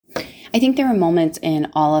I think there are moments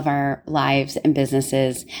in all of our lives and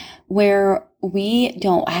businesses where we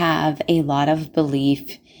don't have a lot of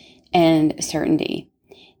belief and certainty.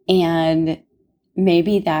 And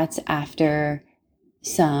maybe that's after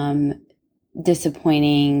some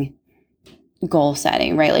disappointing goal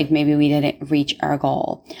setting, right? Like maybe we didn't reach our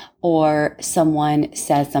goal, or someone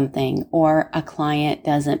says something, or a client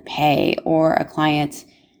doesn't pay, or a client's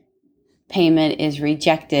payment is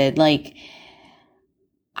rejected. Like,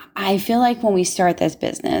 I feel like when we start this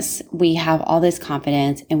business, we have all this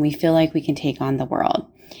confidence and we feel like we can take on the world.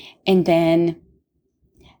 And then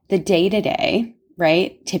the day to day,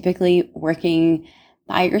 right? Typically working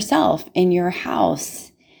by yourself in your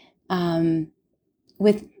house,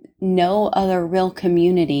 with no other real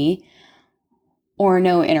community or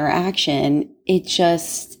no interaction, it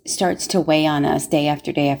just starts to weigh on us day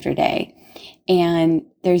after day after day. And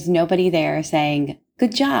there's nobody there saying,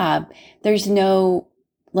 good job. There's no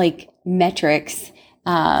like metrics,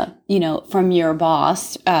 from your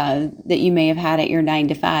boss, that you may have had at your 9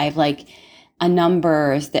 to 5, like a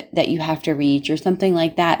numbers that you have to reach or something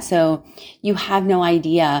like that. So you have no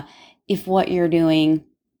idea if what you're doing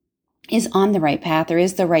is on the right path or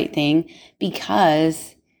is the right thing,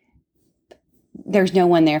 because there's no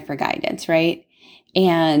one there for guidance, right?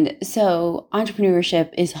 And so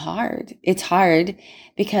entrepreneurship is hard. It's hard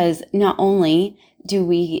because not only do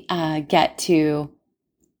we get to,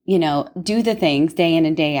 do the things day in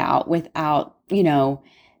and day out without,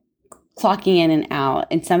 clocking in and out,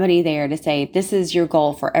 and somebody there to say, this is your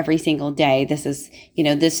goal for every single day. This is,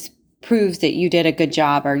 this proves that you did a good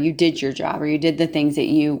job, or you did your job, or you did the things that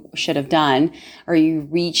you should have done, or you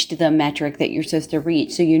reached the metric that you're supposed to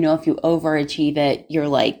reach. So, if you overachieve it, you're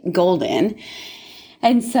like golden.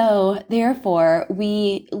 And so therefore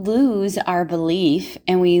we lose our belief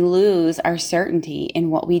and we lose our certainty in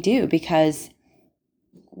what we do, because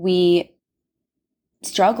we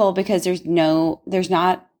struggle because there's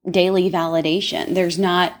not daily validation. There's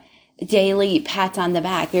not daily pats on the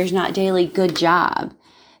back. There's not daily good job.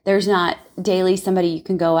 There's not daily somebody you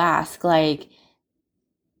can go ask, like,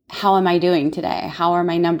 how am I doing today? How are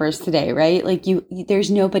my numbers today? Right? Like there's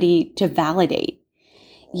nobody to validate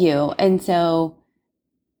you. And so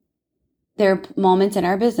there are moments in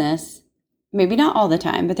our business, maybe not all the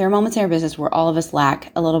time, but there are moments in our business where all of us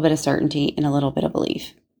lack a little bit of certainty and a little bit of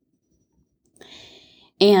belief.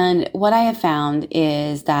 And what I have found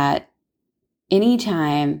is that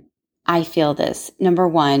anytime I feel this, number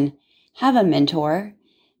one, have a mentor,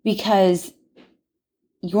 because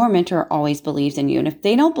your mentor always believes in you. And if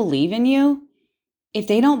they don't believe in you, if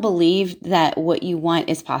they don't believe that what you want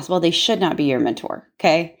is possible, they should not be your mentor.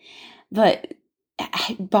 Okay. But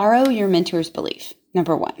borrow your mentor's belief,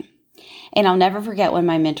 number one. And I'll never forget when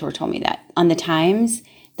my mentor told me that, on the times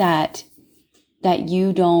that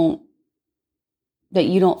you don't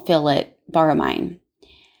feel it, borrow mine.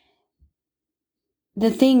 The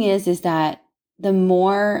thing is that the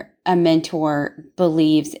more a mentor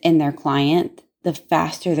believes in their client, the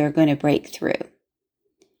faster they're going to break through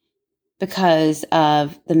because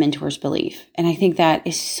of the mentor's belief. And I think that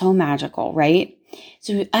is so magical, right?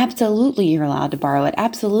 So absolutely you're allowed to borrow it.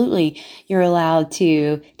 Absolutely you're allowed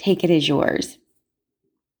to take it as yours.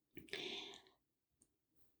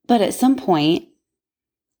 But at some point,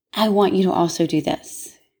 I want you to also do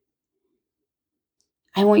this.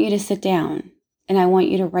 I want you to sit down and I want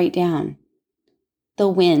you to write down the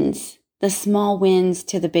wins, the small wins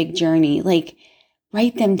to the big journey. Like,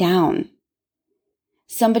 write them down.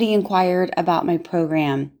 Somebody inquired about my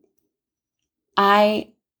program.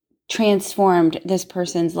 I transformed this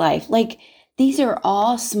person's life. Like, these are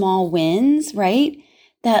all small wins, right?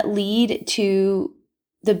 That lead to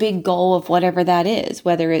the big goal of whatever that is,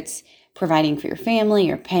 whether it's providing for your family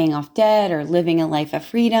or paying off debt or living a life of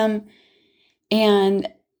freedom. And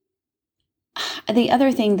the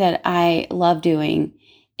other thing that I love doing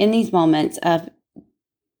in these moments of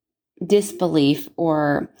disbelief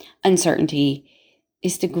or uncertainty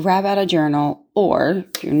is to grab out a journal, or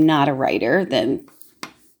if you're not a writer, then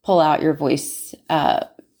pull out your voice, a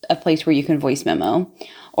place where you can voice memo,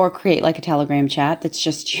 or create like a Telegram chat that's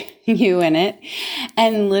just you in it,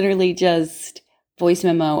 and literally just voice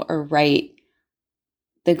memo or write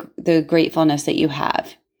the gratefulness that you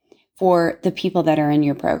have for the people that are in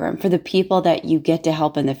your program, for the people that you get to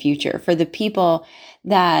help in the future, for the people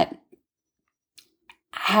that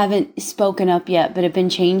haven't spoken up yet but have been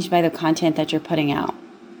changed by the content that you're putting out,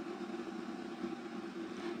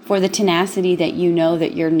 for the tenacity that you know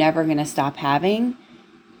that you're never going to stop having,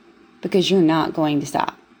 because you're not going to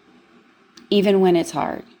stop, even when it's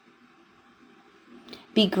hard.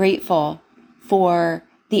 Be grateful for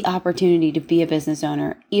the opportunity to be a business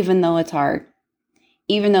owner, even though it's hard,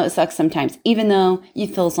 even though it sucks sometimes, even though you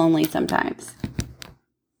feel lonely sometimes.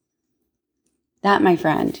 That, my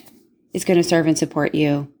friend, is going to serve and support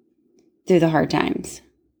you through the hard times.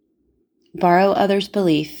 Borrow others'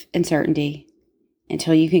 belief and certainty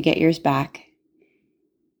until you can get yours back.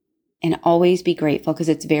 And always be grateful, because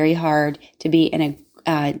it's very hard to be in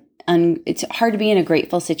it's hard to be in a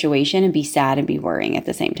grateful situation and be sad and be worrying at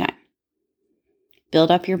the same time. Build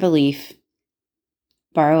up your belief,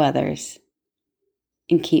 borrow others,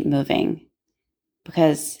 and keep moving.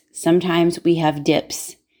 Because sometimes we have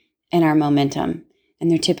dips in our momentum, and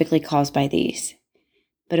they're typically caused by these.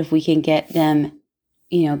 But if we can get them,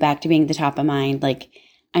 back to being the top of mind, like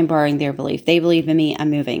I'm borrowing their belief. They believe in me, I'm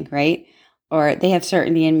moving, right? Or they have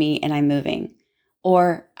certainty in me and I'm moving.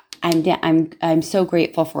 Or I'm so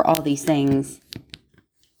grateful for all these things.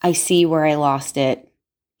 I see where I lost it.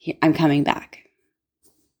 I'm coming back.